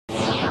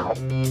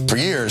For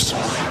years,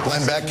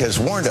 Glenn Beck has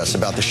warned us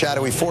about the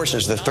shadowy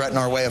forces that threaten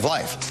our way of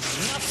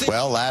life.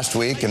 Well, last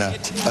week, in a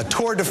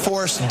tour de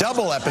force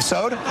double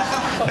episode,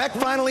 Beck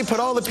finally put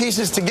all the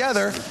pieces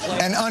together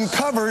and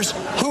uncovers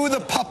who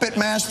the puppet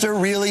master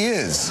really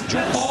is.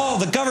 Oh,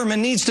 the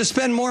government needs to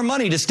spend more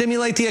money to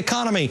stimulate the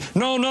economy.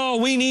 No,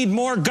 we need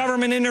more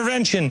government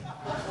intervention.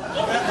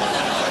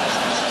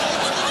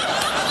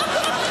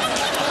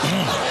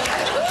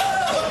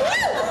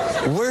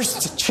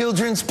 Worst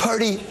children's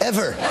party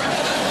ever.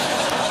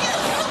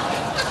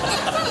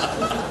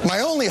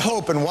 My only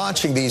hope in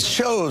watching these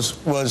shows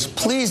was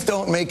please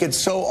don't make it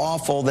so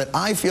awful that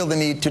I feel the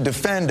need to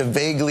defend a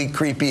vaguely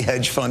creepy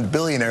hedge fund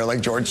billionaire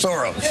like George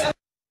Soros.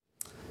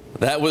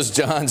 That was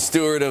Jon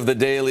Stewart of The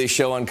Daily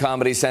Show on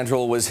Comedy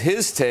Central. Was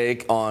his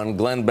take on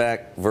Glenn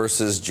Beck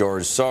versus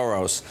George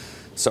Soros.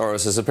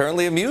 Soros is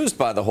apparently amused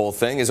by the whole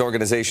thing. His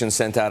organization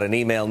sent out an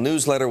email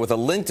newsletter with a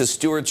link to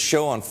Stewart's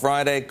show on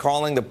Friday,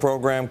 calling the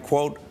program,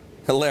 quote,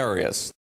 hilarious.